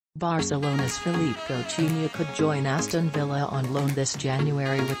Barcelona's Philippe Coutinho could join Aston Villa on loan this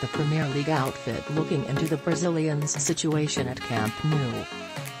January, with the Premier League outfit looking into the Brazilian's situation at Camp Nou.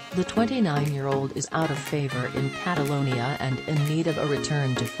 The 29-year-old is out of favour in Catalonia and in need of a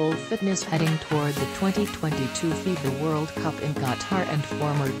return to full fitness heading toward the 2022 FIFA World Cup in Qatar, and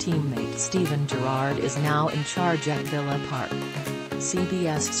former teammate Steven Gerrard is now in charge at Villa Park.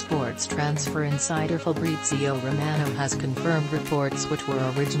 CBS Sports transfer insider Fabrizio Romano has confirmed reports which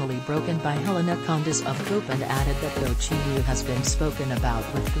were originally broken by Helena Condis of COPE, and added that Coutinho has been spoken about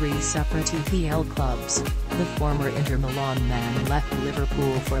with 3 separate EPL clubs. The former Inter Milan man left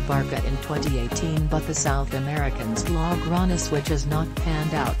Liverpool for Barca in 2018, but the South American's Blaugrana switch has not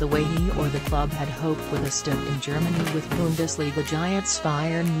panned out the way he or the club had hoped, with a stint in Germany with Bundesliga giants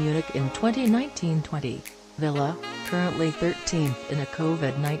Bayern Munich in 2019-20. Villa, currently 13th in a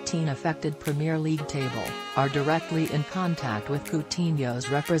COVID-19 affected Premier League table, are directly in contact with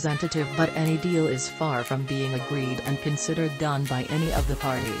Coutinho's representative, but any deal is far from being agreed and considered done by any of the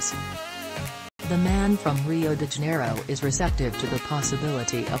parties. The man from Rio de Janeiro is receptive to the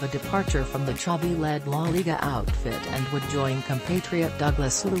possibility of a departure from the Xavi-led La Liga outfit, and would join compatriot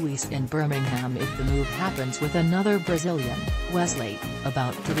Douglas Luiz in Birmingham if the move happens, with another Brazilian, Wesley,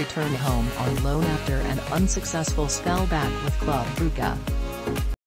 about to return home on loan after an unsuccessful spell back with Club Brugge.